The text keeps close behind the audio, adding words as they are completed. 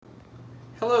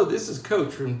Hello, this is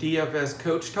Coach from DFS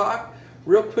Coach Talk.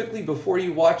 Real quickly before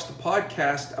you watch the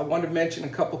podcast, I want to mention a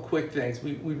couple quick things.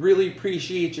 We really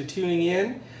appreciate you tuning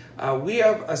in. We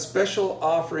have a special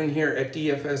offering here at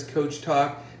DFS Coach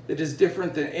Talk that is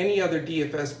different than any other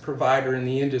DFS provider in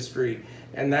the industry,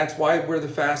 and that's why we're the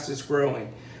fastest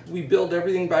growing. We build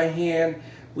everything by hand.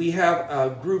 We have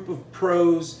a group of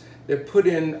pros that put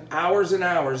in hours and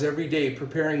hours every day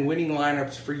preparing winning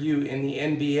lineups for you in the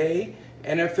NBA,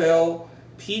 NFL,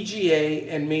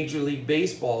 PGA, and Major League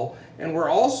Baseball. And we're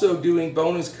also doing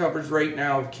bonus coverage right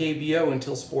now of KBO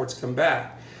until sports come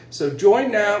back. So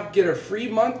join now, get a free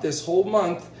month this whole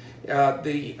month.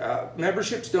 The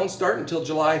memberships don't start until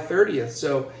July 30th.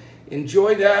 So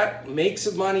enjoy that, make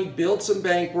some money, build some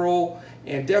bankroll,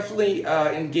 and definitely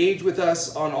engage with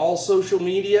us on all social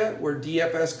media. We're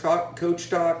DFS Coach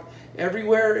Talk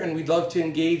everywhere, and we'd love to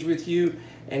engage with you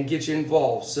and get you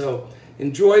involved. So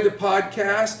enjoy the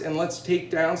podcast, and let's take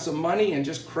down some money and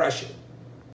just crush it.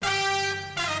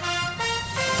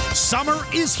 Summer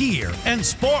is here, and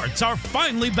sports are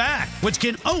finally back, which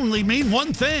can only mean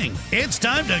one thing. It's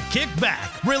time to kick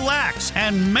back, relax,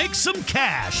 and make some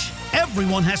cash.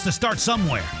 Everyone has to start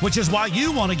somewhere, which is why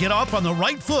you want to get off on the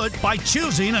right foot by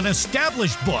choosing an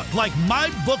established book like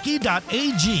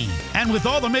MyBookie.ag. And with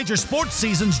all the major sports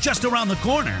seasons just around the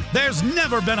corner, there's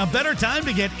never been a better time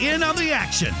to get in on the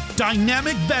action.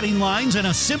 Dynamic betting lines and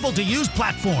a simple-to-use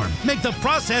platform make the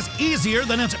process easier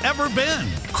than it's ever been.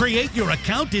 Create your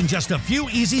account in just a few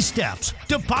easy steps,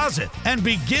 deposit, and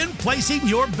begin placing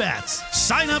your bets.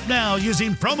 Sign up now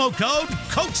using promo code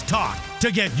COACHTALK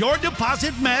to get your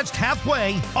deposit matched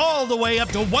halfway, all the way up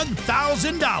to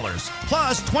 $1,000,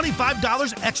 plus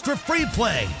 $25 extra free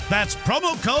play. That's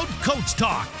promo code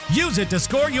COACHTALK. Use it to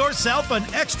score yourself an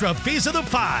extra piece of the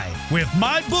pie. With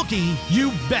MyBookie,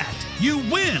 you bet, you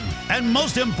win, and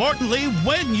most importantly,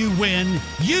 when you win,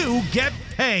 you get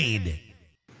paid.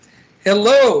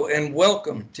 Hello and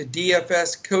welcome to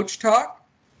DFS Coach Talk.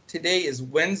 Today is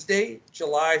Wednesday,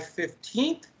 July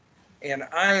 15th. And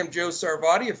I am Joe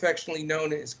Sarvati, affectionately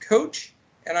known as Coach,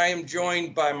 and I am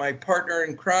joined by my partner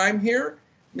in crime here,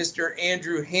 Mr.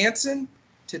 Andrew Hansen,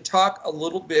 to talk a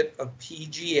little bit of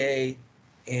PGA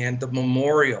and the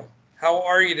Memorial. How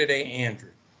are you today,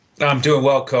 Andrew? I'm doing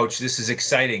well, Coach. This is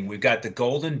exciting. We've got the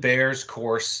Golden Bears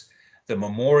course, the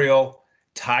Memorial.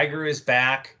 Tiger is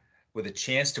back with a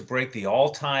chance to break the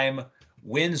all-time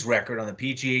wins record on the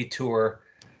PGA Tour.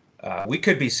 We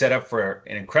could be set up for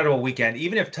an incredible weekend.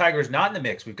 Even if Tiger's not in the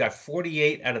mix, we've got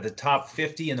 48 out of the top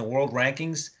 50 in the world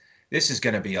rankings. This is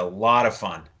going to be a lot of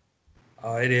fun.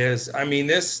 It is. I mean,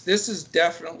 this is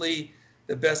definitely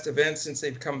the best event since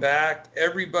they've come back.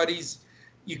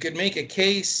 You could make a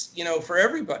case, for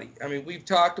everybody. I mean, we've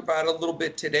talked about it a little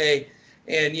bit today,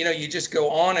 and, you just go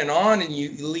on, and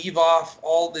you leave off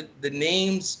all the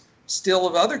names still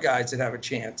of other guys that have a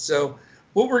chance. So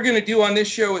what we're going to do on this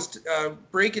show is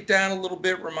break it down a little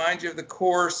bit, remind you of the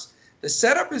course. The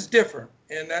setup is different,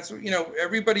 and that's what,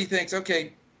 everybody thinks,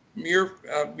 okay,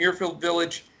 Muirfield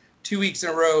Village, 2 weeks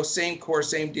in a row, same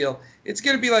course, same deal. It's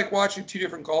going to be like watching two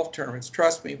different golf tournaments.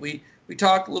 Trust me. We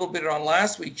talked a little bit on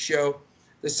last week's show.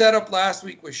 The setup last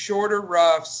week was shorter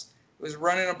roughs. It was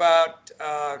running about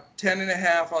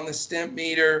 10.5 on the stimp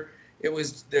meter. It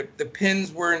was the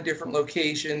pins were in different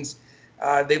locations.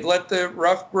 They've let the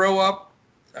rough grow up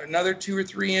another 2 or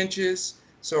 3 inches.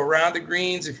 So around the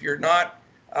greens, if you're not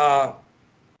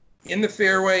in the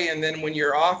fairway, and then when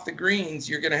you're off the greens,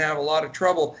 you're going to have a lot of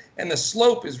trouble. And the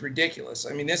slope is ridiculous.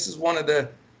 I mean, this is one of the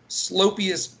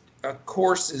slopiest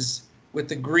courses with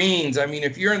the greens. I mean,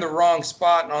 if you're in the wrong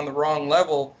spot and on the wrong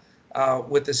level,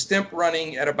 with the stimp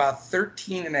running at about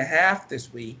 13.5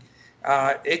 this week,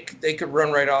 they could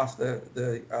run right off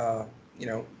the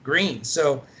green.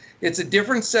 So it's a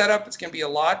different setup. It's going to be a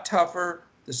lot tougher.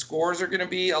 The scores are going to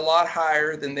be a lot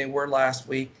higher than they were last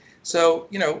week. So,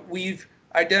 we've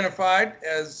identified,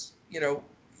 as,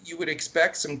 you would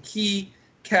expect, some key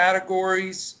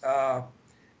categories,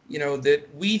 that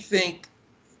we think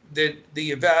that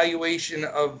the evaluation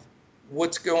of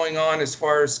what's going on as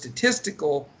far as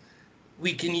statistical,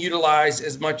 we can utilize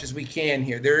as much as we can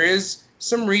here. There is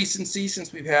some recency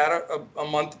since we've had a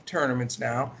month of tournaments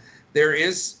now. There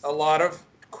is a lot of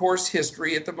course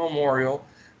history at the Memorial,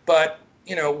 but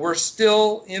we're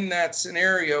still in that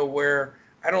scenario where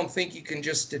I don't think you can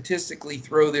just statistically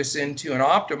throw this into an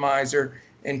optimizer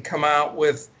and come out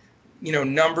with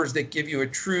numbers that give you a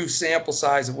true sample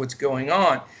size of what's going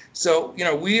on. So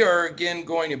we are again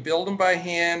going to build them by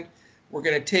hand. We're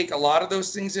going to take a lot of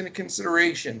those things into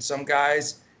consideration. Some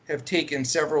guys have taken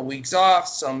several weeks off.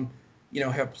 Some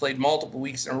have played multiple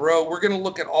weeks in a row. We're going to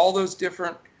look at all those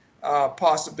different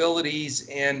possibilities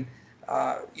and,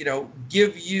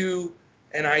 give you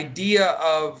an idea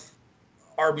of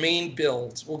our main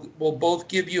builds. We'll both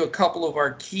give you a couple of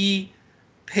our key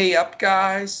pay up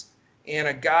guys and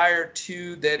a guy or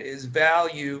two that is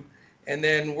value. And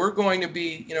then we're going to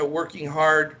be, working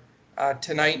hard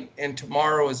tonight and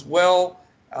tomorrow as well.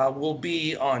 We'll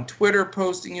be on Twitter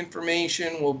posting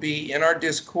information. We'll be in our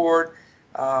Discord,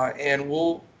 and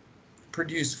we'll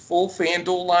produce full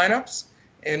FanDuel lineups.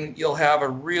 And you'll have a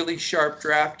really sharp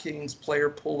DraftKings player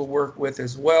pool to work with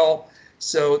as well.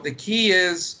 So the key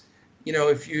is,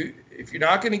 if you're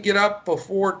not going to get up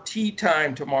before tea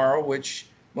time tomorrow, which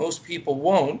most people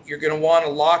won't, you're going to want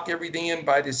to lock everything in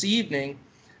by this evening.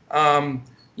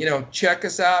 Check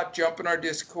us out, jump in our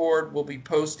Discord. We'll be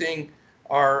posting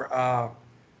our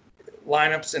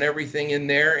lineups and everything in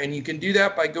there. And you can do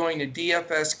that by going to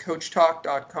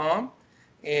dfscoachtalk.com.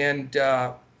 And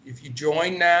if you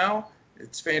join now,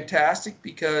 it's fantastic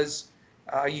because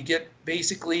you get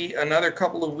basically another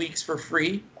couple of weeks for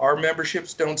free. Our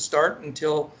memberships don't start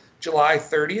until July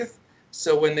 30th.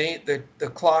 So when the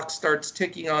clock starts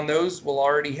ticking on those, we'll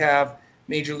already have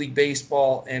Major League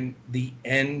Baseball and the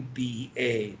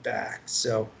NBA back.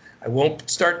 So I won't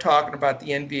start talking about the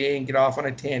NBA and get off on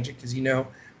a tangent because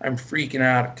I'm freaking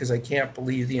out because I can't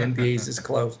believe the NBA is this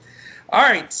close. All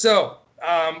right, so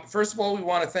first of all, we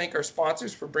want to thank our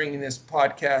sponsors for bringing this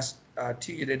podcast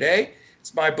to you today.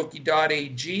 It's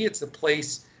mybookie.ag. It's the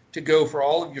place to go for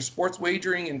all of your sports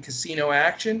wagering and casino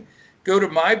action. Go to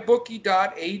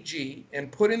mybookie.ag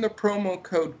and put in the promo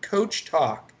code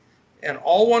CoachTalk, and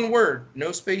all one word,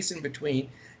 no space in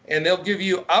between, and they'll give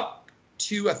you up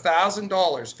to $1,000,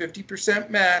 50%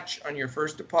 match on your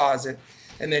first deposit.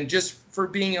 And then just for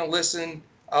being a listener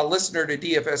to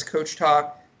DFS Coach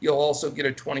Talk, you'll also get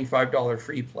a $25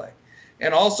 free play.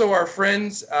 And also our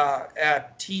friends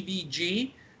at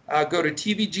TVG, go to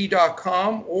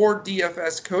tvg.com or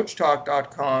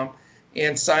dfscoachtalk.com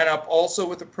and sign up also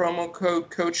with the promo code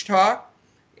Coach Talk.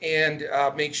 And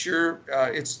make sure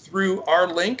it's through our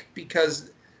link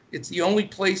because it's the only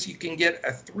place you can get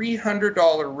a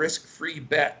 $300 risk-free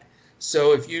bet.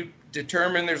 So if you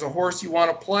determine there's a horse you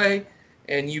want to play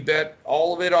and you bet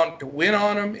all of it on to win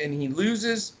on him and he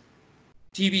loses,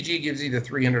 TVG gives you the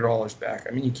 $300 back.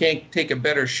 I mean, you can't take a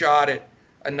better shot at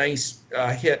a nice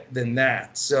hit than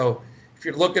that. So if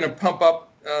you're looking to pump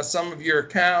up some of your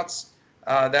accounts,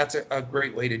 that's a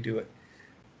great way to do it.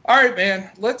 All right,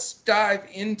 man, let's dive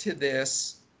into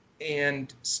this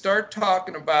and start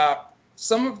talking about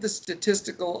some of the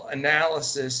statistical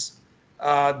analysis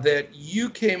that you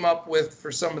came up with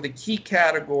for some of the key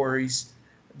categories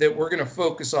that we're going to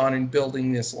focus on in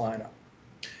building this lineup.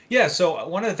 Yeah, so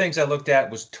one of the things I looked at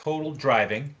was total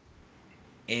driving,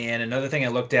 and another thing I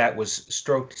looked at was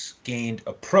strokes gained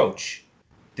approach.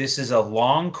 This is a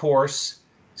long course,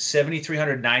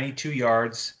 7,392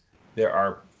 yards. There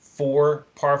are 4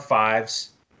 par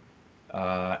 5s.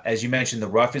 As you mentioned, the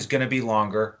rough is going to be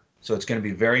longer, so it's going to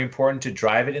be very important to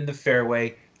drive it in the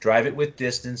fairway, drive it with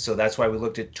distance, so that's why we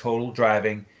looked at total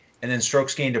driving, and then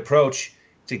strokes gained approach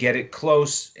to get it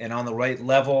close and on the right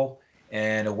level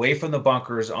and away from the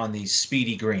bunkers on these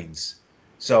speedy greens.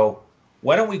 So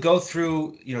why don't we go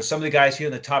through, some of the guys here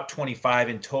in the top 25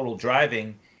 in total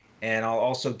driving, and I'll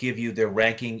also give you their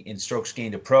ranking in strokes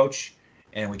gained approach,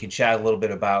 and we can chat a little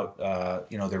bit about,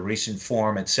 their recent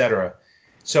form, etc.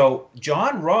 So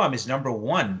Jon Rahm is number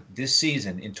 1 this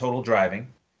season in total driving.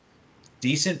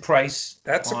 Decent price.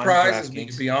 That surprises me,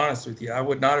 to be honest with you. I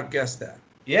would not have guessed that.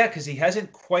 Yeah, because he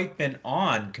hasn't quite been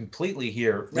on completely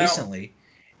here recently.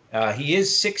 He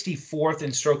is 64th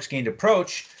in strokes gained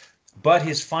approach, but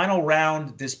his final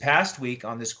round this past week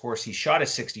on this course, he shot a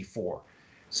 64.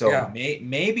 So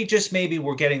maybe, just maybe,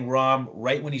 we're getting Rahm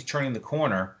right when he's turning the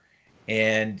corner.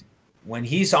 And when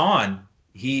he's on,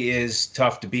 he is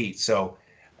tough to beat. So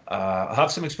I'll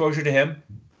have some exposure to him.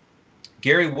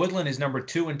 Gary Woodland is number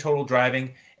 2 in total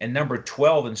driving and number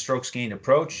 12 in strokes gained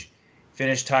approach.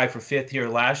 Finished tied for 5th here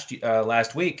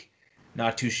last week.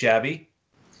 Not too shabby.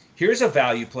 Here's a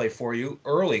value play for you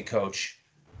early, Coach.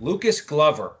 Lucas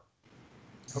Glover,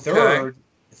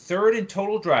 third in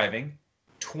total driving,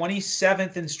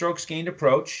 27th in strokes gained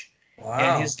approach. Wow.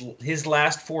 And his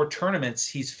last 4 tournaments,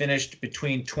 he's finished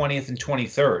between 20th and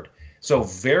 23rd. So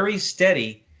very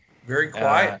steady. Very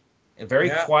quiet.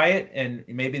 Quiet, and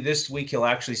maybe this week he'll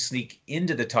actually sneak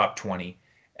into the top 20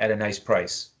 at a nice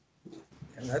price.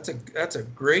 And that's a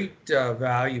great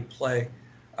value play.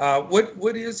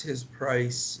 What is his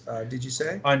price? Did you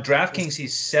say on DraftKings?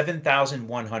 He's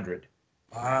 7,100.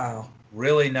 Wow,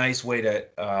 really nice way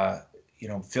to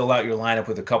fill out your lineup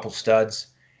with a couple studs.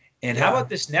 And how about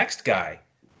this next guy,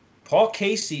 Paul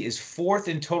Casey is 4th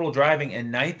in total driving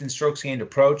and 9th in strokes gained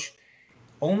approach.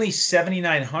 Only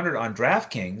 7,900 on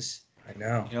DraftKings. I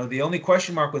know. You know, the only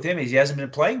question mark with him is he hasn't been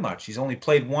playing much. He's only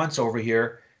played once over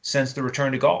here since the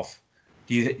return to golf.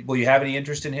 Will you have any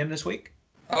interest in him this week?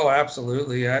 Oh,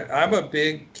 absolutely. I'm a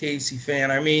big Casey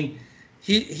fan. I mean,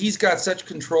 he's got such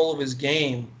control of his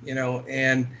game, you know,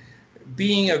 and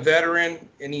being a veteran,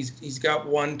 and he's got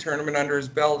one tournament under his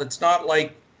belt. It's not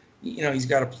like, you know, he's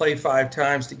got to play 5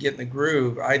 times to get in the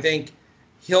groove. I think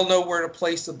he'll know where to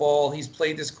place the ball. He's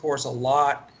played this course a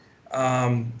lot.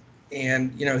 And,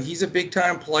 you know, he's a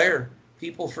big-time player.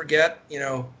 People forget, you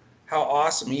know, how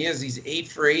awesome he is. He's 8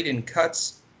 for 8 in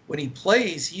cuts. When he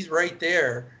plays, he's right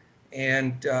there.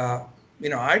 And, you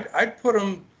know, I'd put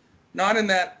him not in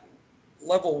that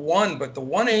level 1, but the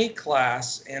 1A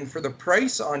class. And for the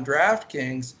price on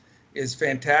DraftKings is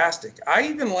fantastic. I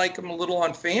even like him a little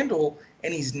on FanDuel,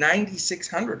 and he's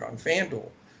 9,600 on FanDuel.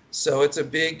 So it's a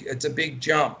big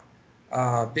jump,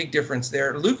 big difference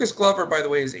there. Lucas Glover, by the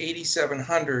way, is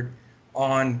 8,700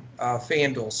 on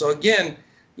FanDuel. So again,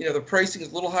 you know, the pricing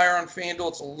is a little higher on FanDuel.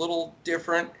 It's a little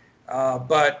different,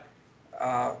 but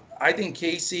I think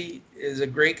Casey is a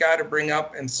great guy to bring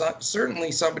up, and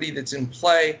certainly somebody that's in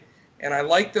play. And I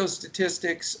like those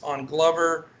statistics on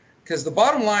Glover, because the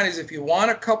bottom line is if you want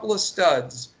a couple of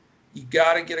studs, you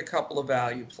got to get a couple of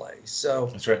value plays. So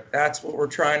that's right. That's what we're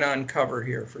trying to uncover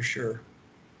here for sure.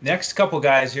 Next couple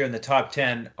guys here in the top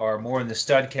 10 are more in the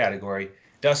stud category.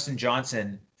 Dustin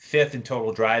Johnson, 5th in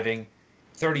total driving,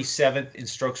 37th in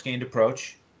strokes gained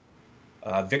approach.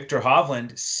 Victor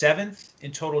Hovland, 7th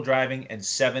in total driving and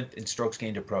 7th in strokes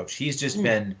gained approach. He's just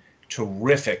been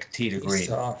terrific tee to green.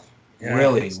 Tough. Yeah,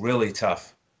 really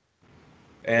tough.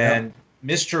 And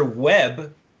Mr.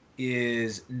 Webb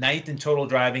is 9th in total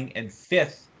driving and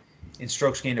 5th in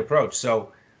strokes gained approach.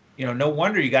 So, you know, no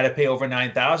wonder you got to pay over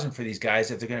 $9,000 for these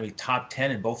guys if they're going to be top 10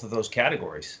 in both of those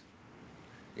categories.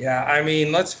 Yeah, I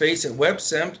mean, let's face it, Webb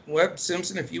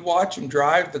Simpson, if you watch him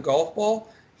drive the golf ball,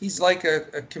 he's like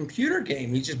a computer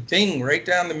game. He's just bing right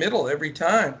down the middle every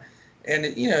time.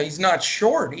 And, you know, he's not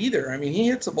short either. I mean, he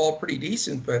hits the ball pretty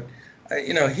decent, but,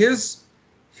 you know, his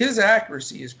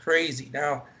accuracy is crazy.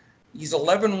 Now, he's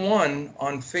 11-1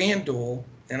 on FanDuel,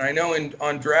 and I know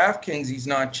on DraftKings he's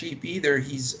not cheap either.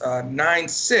 He's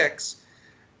 9-6.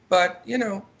 But, you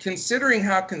know, considering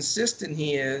how consistent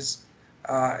he is,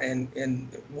 and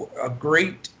a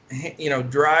great, you know,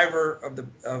 driver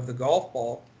of the golf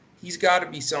ball, he's got to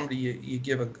be somebody you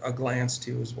give a glance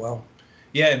to as well.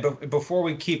 Yeah, but before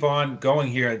we keep on going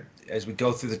here, as we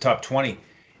go through the top 20,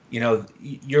 you know,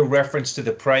 your reference to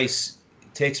the price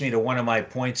takes me to one of my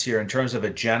points here in terms of a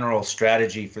general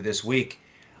strategy for this week.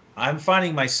 I'm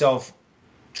finding myself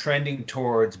trending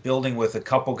towards building with a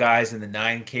couple guys in the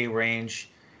 9K range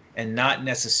and not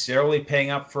necessarily paying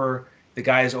up for the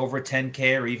guys over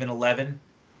 10K or even 11,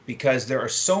 because there are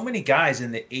so many guys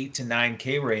in the 8 to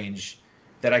 9K range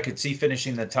that I could see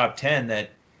finishing the top 10 that,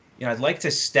 you know, I'd like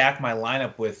to stack my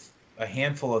lineup with a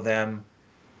handful of them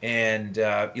and,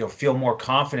 you know, feel more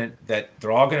confident that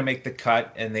they're all going to make the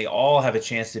cut and they all have a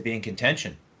chance to be in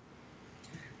contention.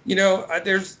 You know,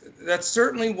 that's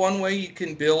certainly one way you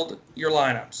can build your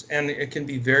lineups, and it can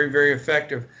be very, very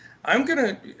effective. I'm going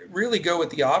to really go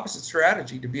with the opposite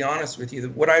strategy, to be honest with you.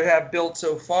 What I have built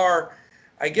so far,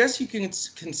 I guess you can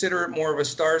consider it more of a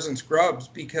stars and scrubs,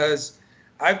 because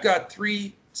I've got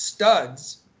 3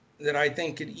 studs that I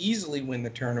think could easily win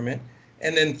the tournament,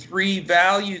 and then 3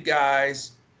 value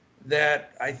guys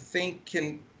that I think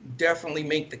can definitely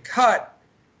make the cut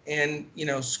and, you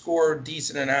know, score a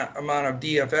decent amount of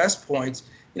DFS points.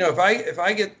 You know, if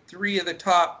I get 3 of the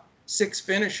top 6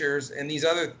 finishers and the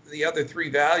other 3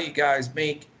 value guys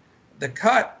make the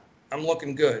cut, I'm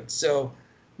looking good. So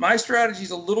my strategy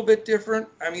is a little bit different.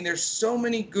 I mean, there's so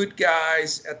many good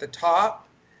guys at the top.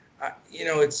 You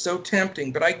know, it's so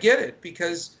tempting, but I get it,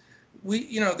 because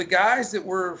you know, the guys that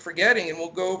we're forgetting, and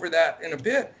we'll go over that in a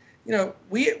bit, you know,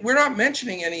 we're not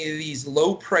mentioning any of these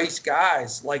low price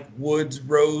guys like Woods,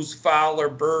 Rose, Fowler,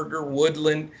 Berger,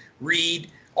 Woodland,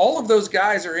 Reed. All of those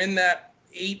guys are in that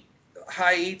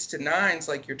high 8s to 9s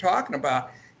like you're talking about.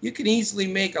 You can easily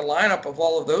make a lineup of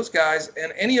all of those guys,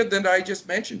 and any of them that I just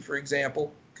mentioned, for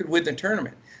example, could win the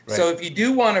tournament. Right. So if you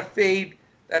do want to fade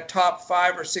that top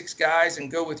 5 or 6 guys and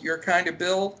go with your kind of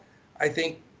build, I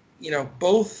think, you know,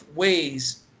 both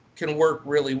ways can work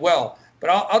really well. But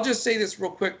I'll just say this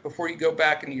real quick before you go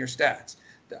back into your stats.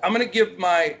 I'm going to give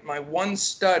my one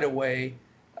stud away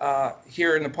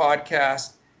here in the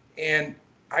podcast, and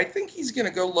I think he's going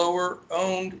to go lower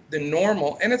owned than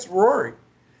normal, and it's Rory.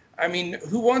 I mean,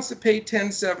 who wants to pay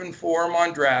 10-7 for him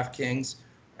on DraftKings?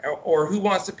 or who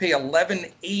wants to pay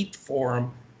 11.8 for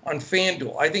him on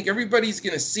FanDuel. I think everybody's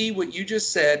going to see what you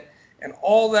just said and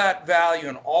all that value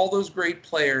and all those great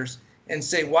players and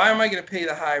say, why am I going to pay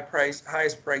the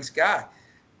highest price guy?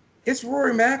 It's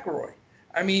Rory McIlroy.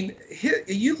 I mean,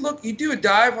 you do a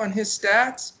dive on his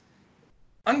stats,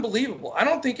 unbelievable. I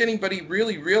don't think anybody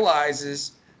really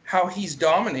realizes how he's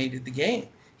dominated the game.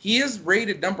 He is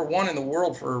rated number 1 in the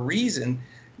world for a reason.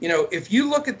 You know, if you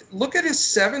look at his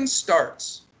 7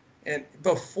 starts and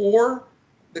before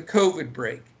the COVID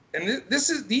break, and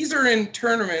these are in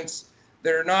tournaments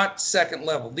that are not second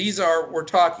level. We're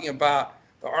talking about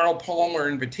the Arnold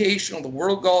Palmer Invitational, the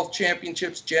World Golf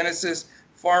Championships, Genesis,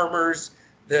 Farmers,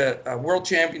 the World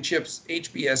Championships,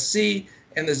 HBSC,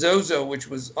 and the Zozo, which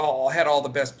had all the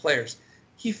best players.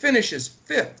 He finishes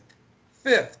 5th,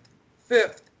 3rd,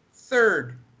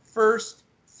 1st,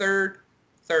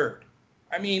 3rd.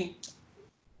 I mean,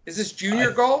 is this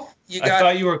junior golf? I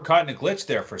thought you were caught in a glitch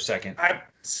there for a second.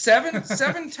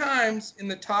 Seven times in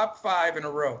the top 5 in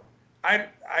a row. I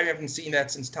haven't seen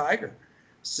that since Tiger.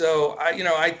 So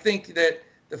I think that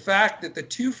the fact that the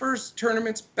 2 first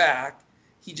tournaments back,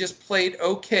 he just played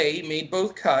okay. He made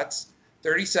both cuts,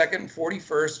 32nd and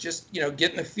 41st, just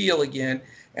getting the feel again.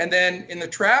 And then in the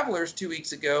Travelers 2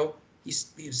 weeks ago,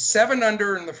 he was 7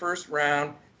 under in the first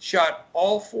round, shot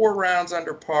all 4 rounds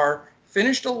under par,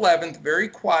 finished 11th very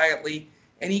quietly,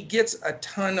 and he gets a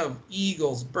ton of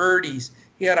eagles, birdies.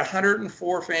 He had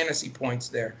 104 fantasy points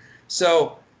there.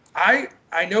 So I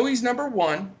know he's number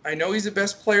 1. I know he's the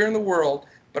best player in the world,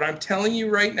 but I'm telling you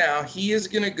right now, he is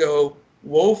going to go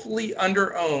woefully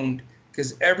under-owned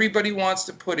because everybody wants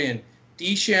to put in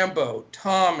DeChambeau,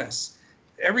 Thomas,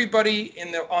 everybody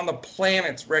on the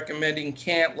planet's recommending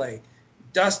Cantlay.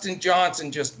 Dustin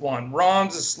Johnson just won.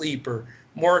 Rahm's a sleeper.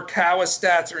 Morikawa's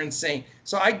stats are insane.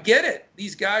 So I get it.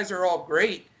 These guys are all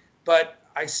great, but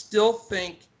I still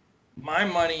think my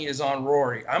money is on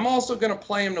Rory. I'm also going to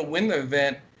play him to win the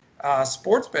event,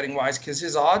 sports betting wise, because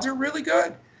his odds are really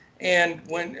good. And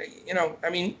when,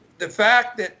 the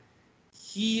fact that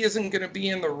he isn't going to be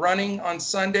in the running on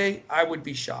Sunday, I would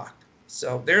be shocked.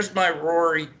 So there's my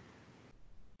Rory,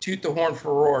 toot the horn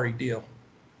for Rory deal.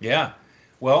 Yeah.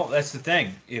 Well, that's the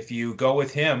thing. If you go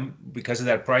with him because of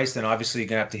that price, then obviously you're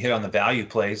going to have to hit on the value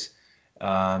plays.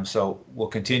 So we'll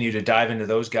continue to dive into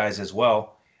those guys as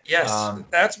well. Yes,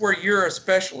 that's where you're a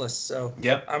specialist. So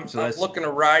yep. I'm looking to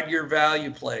ride your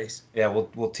value plays. Yeah,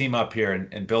 we'll team up here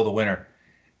and build a winner.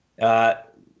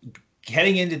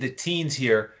 Heading into the teens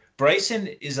here, Bryson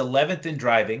is 11th in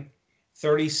driving,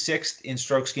 36th in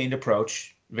strokes gained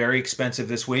approach. Very expensive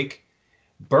this week.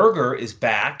 Berger is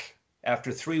back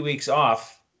after 3 weeks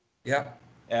off. Yeah.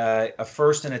 A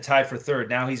first and a tie for third.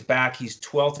 Now he's back. He's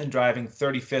 12th in driving,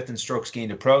 35th in strokes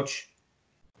gained approach.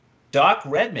 Doc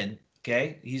Redman,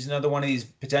 okay, he's another one of these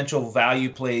potential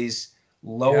value plays,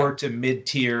 lower to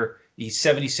mid-tier. He's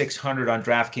 7,600 on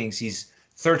DraftKings. He's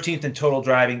 13th in total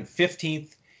driving,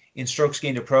 15th in strokes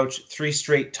gained approach, 3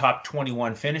 straight top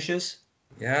 21 finishes.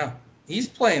 Yeah, he's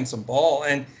playing some ball.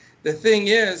 And the thing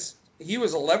is, he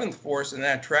was 11th for us in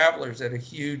that Travelers at a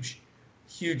huge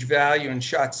value and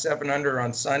shot 7 under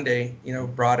on Sunday,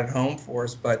 brought it home for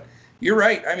us. But you're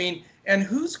right. I mean, and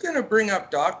who's going to bring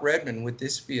up Doc Redman with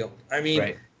this field? I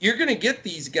mean, You're going to get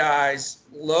these guys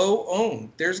low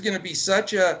owned. There's going to be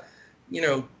such a,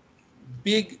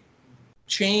 big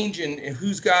change in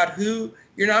who's got who.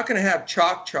 You're not going to have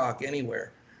chalk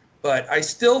anywhere. But I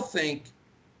still think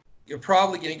you're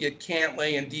probably going to get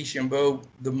Cantlay and DeChambeau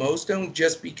the most owned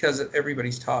just because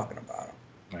everybody's talking about them.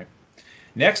 Right.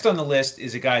 Next on the list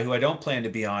is a guy who I don't plan to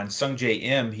be on, Sungjae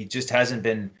Im. He just hasn't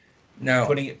been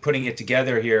putting it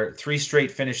together here. 3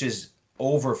 straight finishes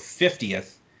over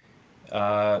 50th.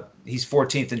 He's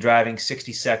 14th in driving,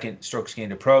 62nd strokes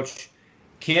gained approach.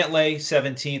 Cantlay,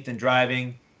 17th in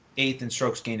driving, 8th in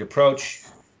strokes gained approach.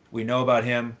 We know about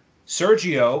him.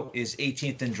 Sergio is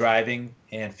 18th in driving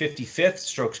and 55th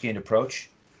strokes gained approach.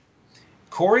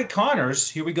 Corey Connors,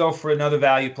 here we go for another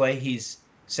value play. He's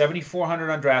 7,400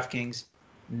 on DraftKings,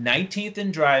 19th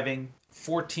in driving,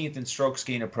 14th in strokes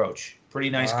gained approach.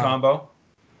 Pretty nice combo.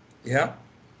 Yeah.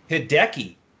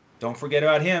 Hideki, don't forget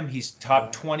about him. He's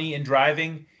top 20 in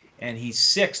driving, and he's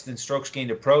 6th in strokes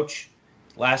gained approach.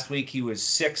 Last week he was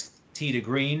 6th tee to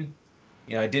green.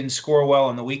 Didn't score well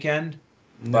on the weekend,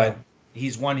 but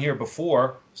he's won here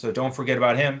before, so don't forget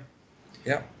about him.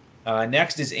 Yeah.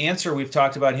 Next is Answer. We've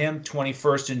talked about him.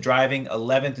 21st in driving,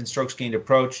 11th in strokes gained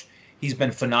approach. He's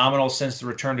been phenomenal since the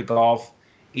return to golf.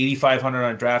 8,500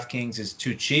 on DraftKings is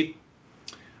too cheap.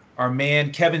 Our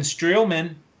man Kevin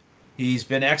Streelman, he's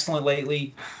been excellent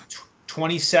lately.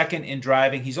 22nd in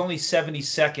driving. He's only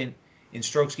 72nd in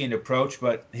strokes gained approach,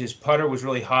 but his putter was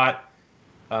really hot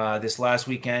this last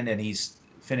weekend, and he's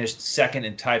finished second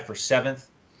and tied for 7th.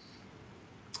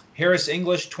 Harris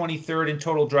English, 23rd in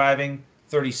total driving,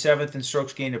 37th in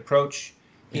strokes gained approach.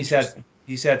 He's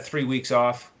had 3 weeks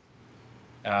off.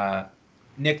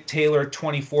 Nick Taylor,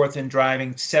 24th in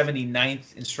driving,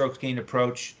 79th in strokes gained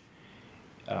approach.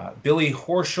 Billy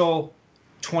Horschel,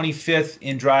 25th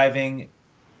in driving,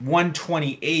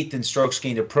 128th in strokes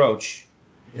gained approach.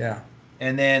 Yeah.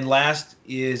 And then last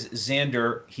is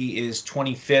Xander. He is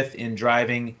 25th in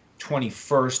driving,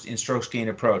 21st in strokes gained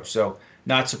approach. So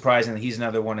not surprising that he's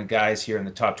another one of the guys here in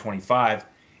the top 25.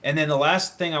 And then the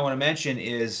last thing I want to mention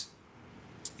is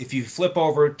if you flip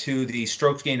over to the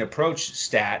strokes gained approach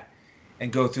stat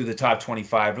and go through the top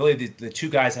 25, really the two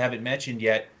guys I haven't mentioned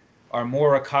yet are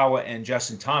Morikawa and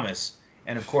Justin Thomas.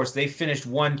 And of course, they finished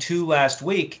 1-2 last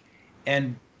week.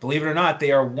 And believe it or not,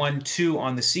 they are 1-2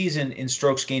 on the season in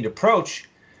strokes gained approach.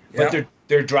 But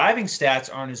their driving stats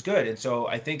aren't as good. And so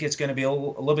I think it's going to be a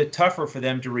little bit tougher for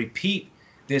them to repeat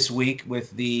this week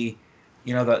with the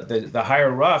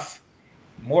higher rough.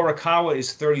 Morikawa is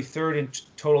 33rd in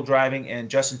total driving, and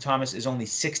Justin Thomas is only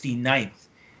 69th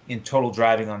in total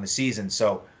driving on the season.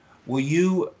 So will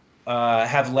you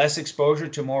have less exposure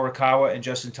to Morikawa and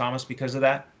Justin Thomas because of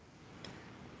that?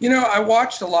 I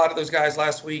watched a lot of those guys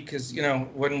last week because,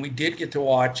 when we did get to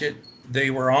watch it,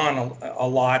 they were on a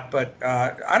lot. But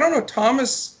I don't know,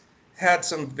 Thomas had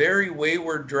some very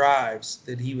wayward drives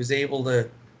that he was able to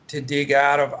dig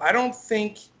out of. I don't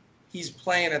think he's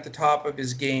playing at the top of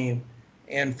his game.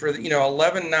 And for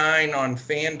 11-9 on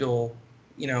FanDuel,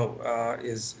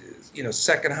 is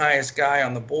second highest guy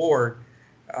on the board,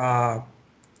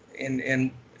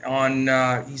 and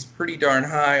on he's pretty darn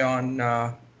high on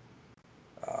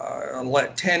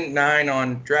 10-9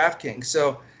 on DraftKings.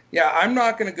 So yeah, I'm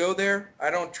not going to go there. I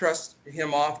don't trust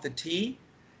him off the tee.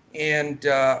 And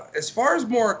as far as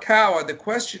Morikawa, the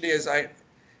question is,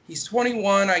 he's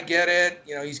 21. I get it.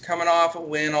 He's coming off a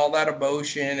win, all that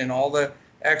emotion and all the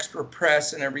extra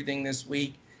press and everything this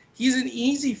week. He's an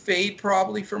easy fade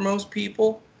probably for most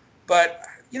people, but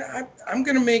I'm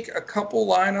going to make a couple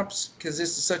lineups because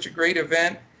this is such a great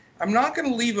event. I'm not going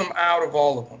to leave him out of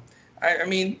all of them. I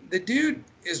mean, the dude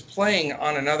is playing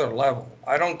on another level.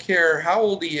 I don't care how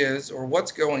old he is or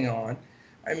what's going on.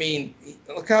 I mean,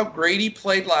 look how great he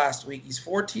played last week. He's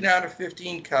 14 out of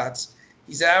 15 cuts.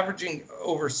 He's averaging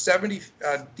over 70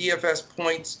 DFS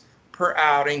points per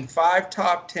outing, 5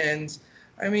 top 10s.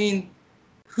 I mean,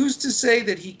 who's to say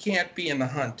that he can't be in the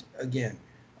hunt again?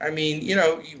 I mean,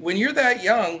 when you're that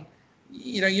young,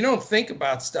 you don't think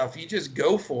about stuff. You just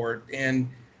go for it. And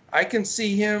I can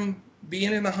see him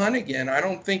being in the hunt again. I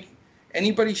don't think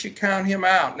anybody should count him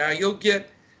out. Now, you'll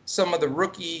get some of the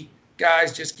rookie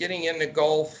guys just getting into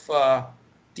golf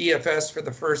DFS for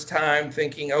the first time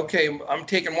thinking, okay, I'm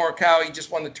taking Morikawa. He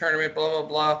just won the tournament, blah, blah,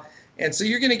 blah. And so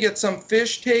you're going to get some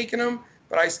fish taking him,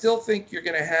 but I still think you're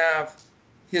going to have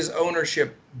his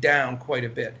ownership down quite a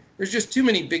bit. There's just too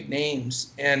many big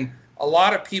names, and a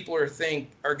lot of people are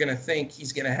going to think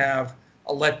he's going to have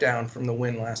a letdown from the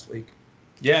win last week.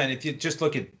 Yeah, and if you just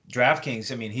look at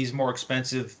DraftKings, I mean, he's more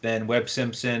expensive than Webb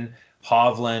Simpson,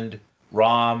 Hovland,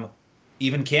 Rahm,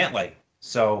 even Cantlay.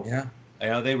 So,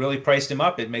 yeah, they really priced him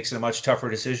up. It makes it a much tougher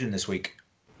decision this week.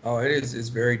 Oh, it is. It's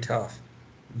very tough.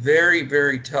 Very,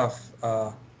 very tough.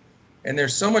 And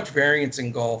there's so much variance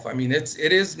in golf. I mean, it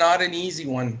is not an easy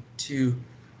one to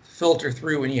filter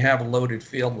through when you have a loaded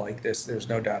field like this. There's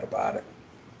no doubt about it.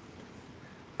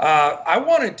 I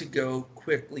wanted to go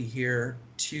quickly here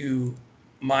to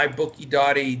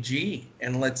mybookie.ag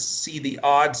and let's see the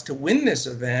odds to win this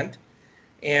event.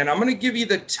 And I'm going to give you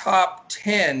the top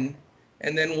 10,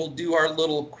 and then we'll do our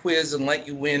little quiz and let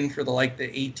you win for the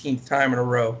 18th time in a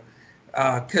row.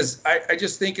 Because I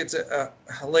just think it's a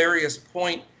hilarious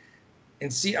point.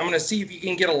 And I'm going to see if you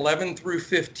can get 11 through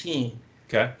 15.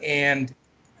 Okay. And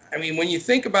I mean, when you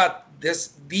think about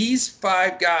these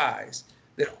 5 guys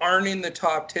that aren't in the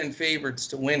top 10 favorites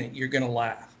to win it, you're going to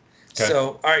laugh. Okay.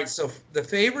 So, all right. So the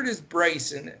favorite is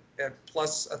Bryson at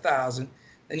plus 1,000.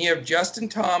 Then you have Justin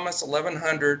Thomas,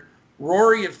 1,100.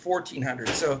 Rory at 1,400.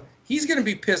 So he's going to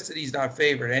be pissed that he's not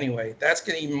favored anyway. That's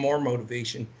going to even more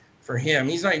motivation for him.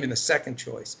 He's not even the second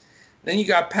choice. Then you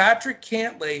got Patrick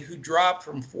Cantlay, who dropped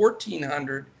from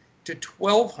 1,400 to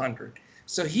 1,200.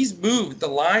 So he's moved. The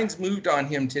line's moved on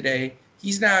him today.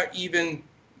 He's now he's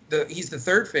the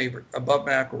third favorite above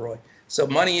McIlroy. So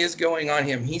money is going on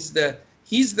him. He's the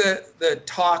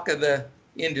talk of the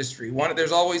industry.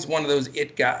 There's always one of those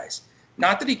it guys.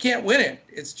 Not that he can't win it.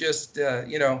 It's just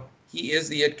he is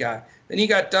the it guy. Then you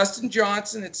got Dustin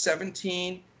Johnson at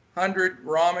 17,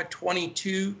 Rahm at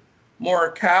 22,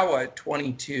 Morikawa at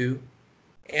 22,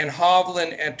 and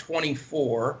Hovland at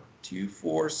 24, 2,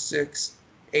 4, 6,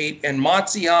 8, and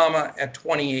Matsuyama at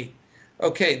 28.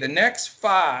 Okay, the next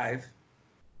 5,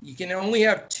 you can only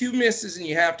have 2 misses and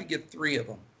you have to get 3 of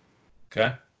them.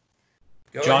 Okay.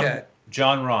 Go ahead.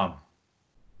 Jon Rahm.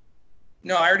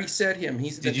 No, I already said him.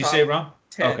 He's the Did you top say Rahm?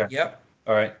 10. Okay. Yep.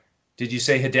 All right. Did you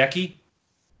say Hideki?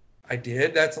 I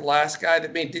did. That's the last guy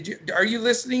that made. Are you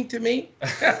listening to me?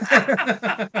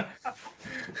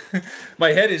 My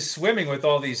head is swimming with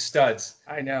all these studs.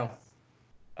 I know.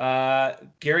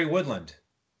 Gary Woodland.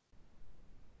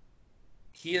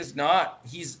 He is not.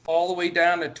 He's all the way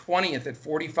down to 20th at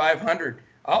 4,500.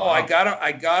 Uh-oh, Wow.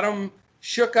 I got him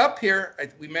shook up here.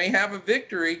 We may have a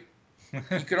victory. You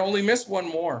can only miss one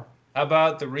more. How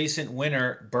about the recent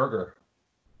winner, Berger?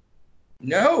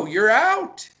 No, you're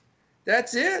out.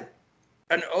 That's it.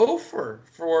 An offer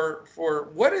for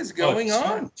what is going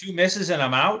on? 2 misses and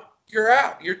I'm out? You're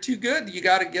out. You're too good. You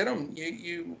got to get them.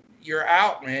 You're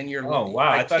out, man. Oh,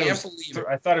 wow. I thought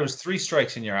it was 3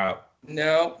 strikes and you're out.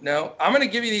 No. I'm going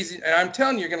to give you these, and I'm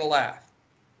telling you, you're going to laugh.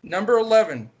 Number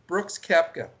 11, Brooks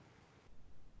Koepka.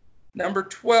 Number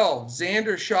 12,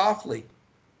 Xander Schauffele.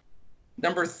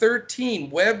 Number 13,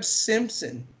 Webb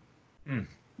Simpson.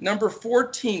 Number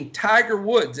 14, Tiger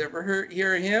Woods. Ever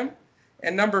hear of him?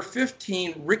 And number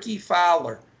 15, Ricky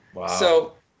Fowler. Wow.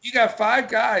 So you got 5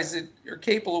 guys that are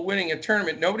capable of winning a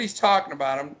tournament. Nobody's talking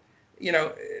about them. You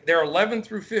know, they're 11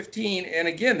 through 15, and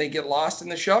again, they get lost in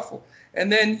the shuffle.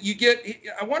 And then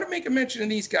I want to make a mention of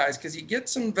these guys because you get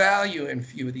some value in a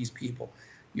few of these people.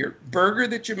 Your Berger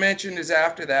that you mentioned is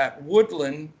after that.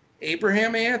 Woodland,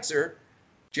 Abraham Answer,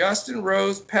 Justin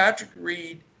Rose, Patrick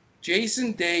Reed,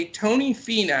 Jason Day, Tony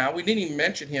Finau. We didn't even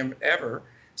mention him ever.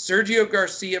 Sergio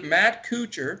Garcia, Matt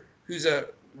Kuchar, who's a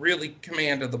really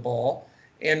command of the ball,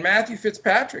 and Matthew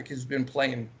Fitzpatrick has been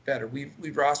playing better. We've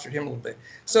rostered him a little bit.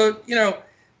 So, you know,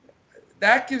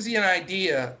 that gives you an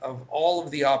idea of all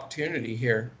of the opportunity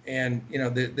here and, you know,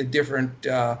 the different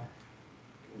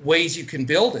ways you can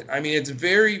build it. I mean, it's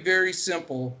very, very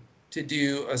simple to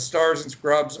do a stars and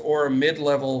scrubs or a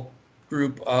mid-level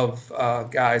group of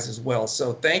guys as well.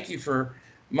 So thank you for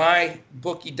my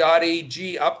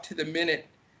bookie.ag up to the minute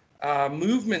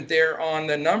movement there on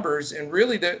the numbers. And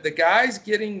really the guys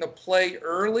getting the play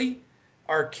early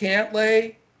are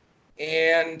Cantlay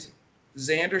and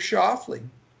Xander Schauffele.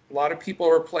 A lot of people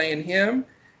are playing him.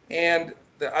 And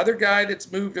the other guy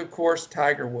that's moved, of course,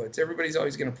 Tiger Woods. Everybody's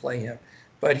always going to play him.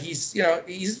 But he's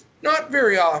not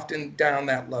very often down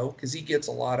that low because he gets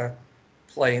a lot of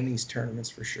play in these tournaments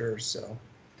for sure. So,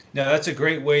 now that's a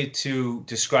great way to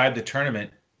describe the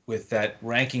tournament with that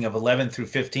ranking of 11 through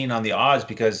 15 on the odds,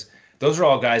 because those are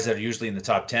all guys that are usually in the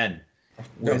top 10.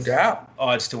 No doubt.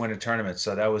 Odds to win a tournament.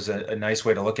 So that was a nice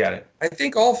way to look at it. I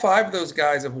think all 5 of those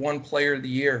guys have won Player of the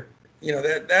Year. You know,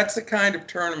 that's the kind of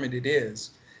tournament it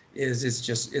is.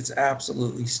 It's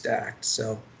absolutely stacked.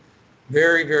 So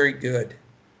very, very good.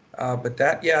 But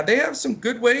they have some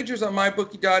good wagers on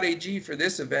mybookie.ag for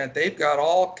this event. They've got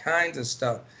all kinds of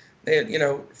stuff. They had, you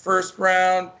know, first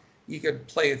round, you could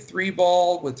play a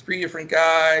 3-ball with 3 different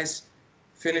guys,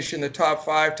 finish in the top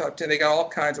 5, top 10. They got all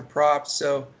kinds of props.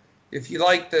 So if you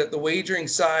like the wagering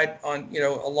side on, you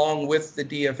know, along with the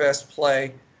DFS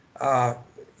play,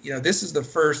 you know, this is the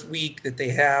first week that they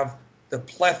have the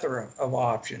plethora of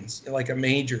options, like a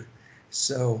major.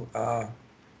 So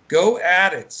go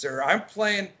at it, sir. I'm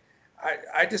playing.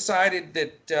 I decided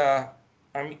that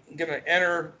I'm going to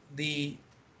enter the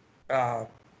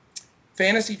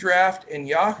fantasy draft and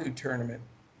Yahoo tournament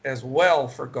as well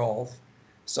for golf.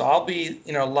 So I'll be,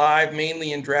 you know, live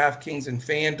mainly in DraftKings and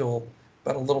FanDuel,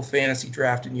 but a little fantasy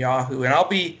draft in Yahoo. And I'll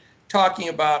be talking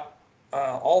about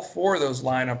all 4 of those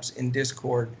lineups in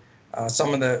Discord,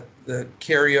 some of the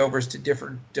carryovers to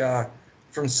different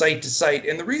from site to site.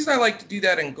 And the reason I like to do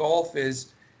that in golf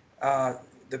is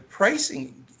the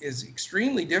pricing is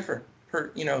extremely different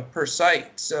per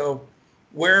site. So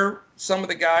where some of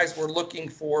the guys we're looking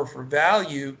for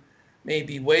value may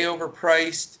be way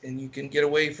overpriced and you can get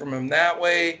away from them that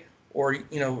way, or,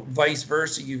 you know, vice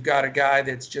versa. You've got a guy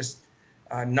that's just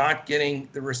not getting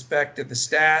the respect of the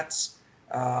stats.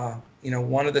 You know,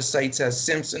 one of the sites has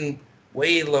Simpson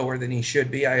way lower than he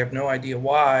should be. I have no idea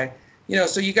why. You know,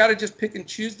 so you got to just pick and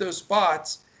choose those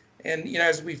spots. And, you know,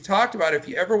 as we've talked about, if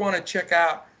you ever want to check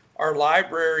out our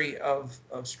library of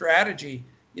strategy,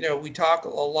 you know, we talk a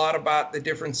lot about the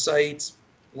different sites,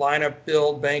 lineup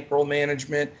build, bankroll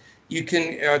management. You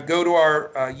can go to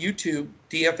our YouTube,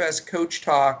 DFS Coach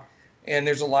Talk, and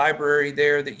there's a library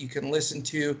there that you can listen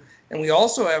to. And we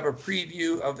also have a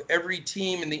preview of every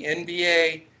team in the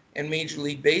NBA and Major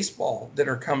League Baseball that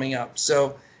are coming up.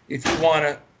 So if you want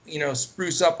to,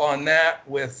 spruce up on that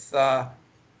with,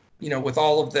 with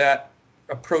all of that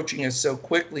approaching us so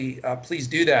quickly, please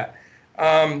do that.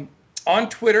 On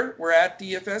Twitter, we're at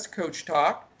DFS Coach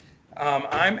Talk.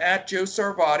 I'm at Joe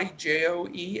Sarvadi,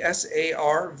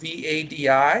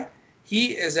 JoeSarvadi.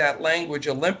 He is at Language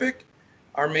Olympic.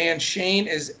 Our man Shane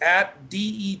is at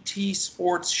DET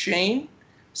Sports Shane.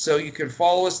 So you can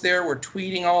follow us there. We're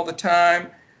tweeting all the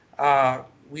time.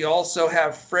 We also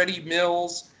have Freddie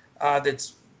Mills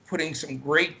that's putting some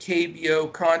great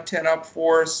KBO content up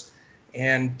for us.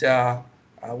 And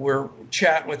we're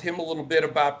chatting with him a little bit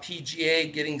about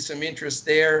PGA, getting some interest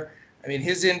there. I mean,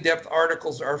 his in-depth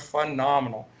articles are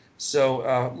phenomenal.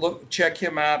 So check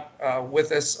him out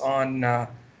with us on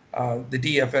the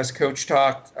DFS Coach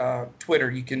Talk Twitter.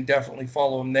 You can definitely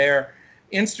follow him there.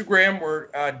 Instagram, we're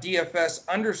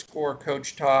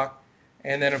DFS_Coach Talk.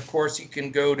 And then, of course, you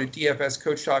can go to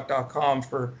dfscoachtalk.com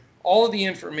for all of the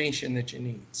information that you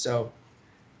need. So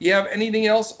you have anything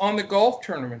else on the golf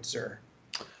tournament, sir?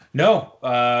 No,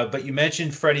 but you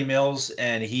mentioned Freddie Mills,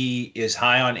 and he is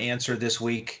high on Answer this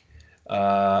week,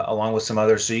 along with some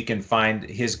others. So you can find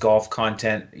his golf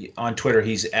content on Twitter.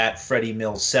 He's at Freddie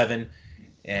Mills 7.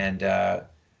 And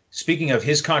speaking of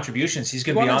his contributions, he's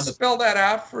going to be on the. Spell that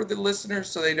out for the listeners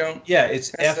so they don't. Yeah,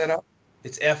 it's mess that up.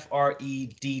 It's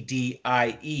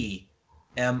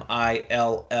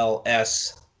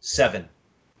FREDDIEMILLS 7.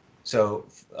 So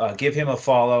give him a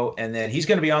follow, and then he's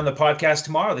going to be on the podcast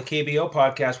tomorrow, the KBO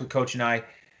podcast with Coach and I,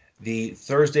 the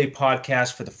Thursday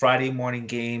podcast for the Friday morning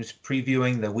games,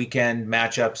 previewing the weekend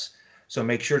matchups. So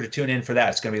make sure to tune in for that.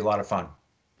 It's going to be a lot of fun.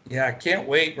 Yeah, I can't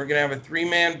wait. We're going to have a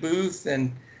 3-man booth,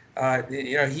 and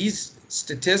he's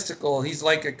statistical. He's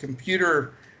like a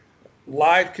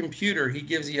live computer. He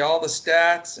gives you all the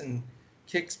stats and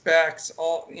kicks back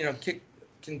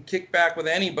can kick back with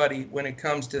anybody when it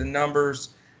comes to the numbers.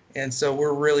 And so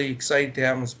we're really excited to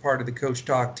have him as part of the Coach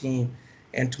Talk team.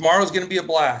 And tomorrow's going to be a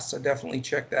blast, so definitely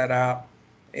check that out.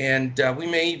 And we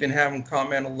may even have him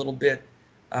comment a little bit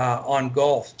on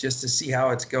golf just to see how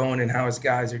it's going and how his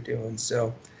guys are doing.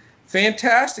 So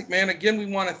fantastic, man. Again, we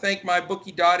want to thank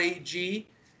mybookie.ag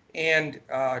and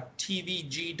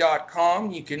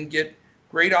tvg.com. You can get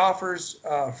great offers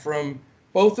from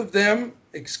both of them,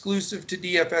 exclusive to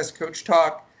DFS Coach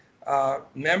Talk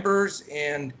members,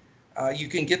 and you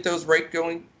can get those right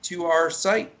going to our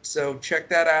site. So check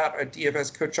that out at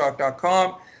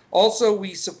dfscoachtalk.com. Also,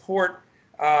 we support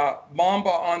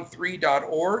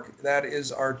mambaon3.org. That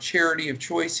is our charity of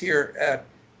choice here at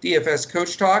DFS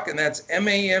Coach Talk, and that's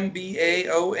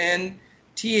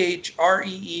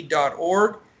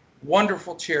mambaontree.org.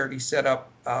 Wonderful charity set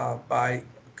up by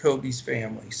Kobe's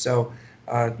family. So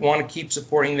want to keep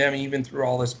supporting them even through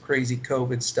all this crazy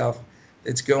COVID stuff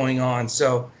that's going on.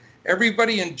 So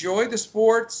everybody enjoy the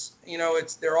sports.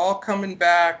 They're all coming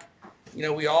back.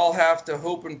 We all have to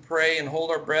hope and pray and hold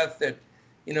our breath that,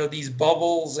 these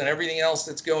bubbles and everything else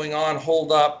that's going on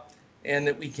hold up and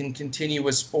that we can continue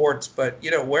with sports. But,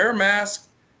 wear a mask,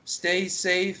 stay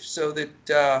safe so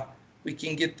that we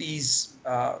can get these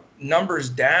numbers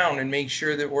down and make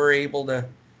sure that we're able to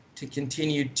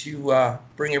continue to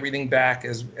bring everything back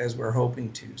as we're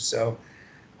hoping to. So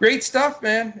great stuff,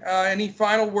 man. Any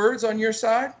final words on your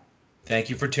side? Thank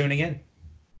you for tuning in.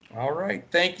 All right.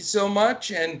 Thank you so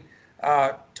much. And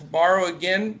tomorrow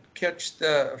again, catch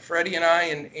Freddie and I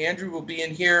and Andrew will be in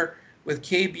here with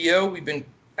KBO. We've been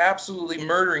absolutely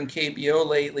murdering KBO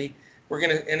lately.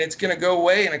 And it's going to go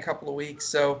away in a couple of weeks.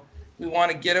 So we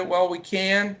want to get it while we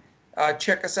can.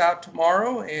 Check us out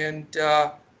tomorrow. And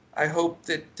I hope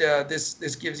that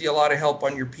this gives you a lot of help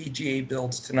on your PGA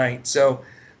builds tonight. So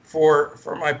for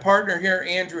my partner here,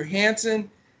 Andrew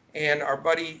Hansen, and our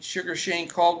buddy Sugar Shane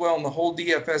Caldwell and the whole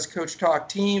DFS Coach Talk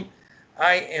team,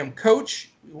 I am Coach.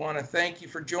 We want to thank you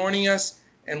for joining us,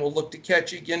 and we'll look to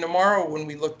catch you again tomorrow when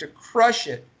we look to crush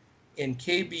it in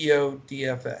KBO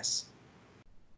DFS.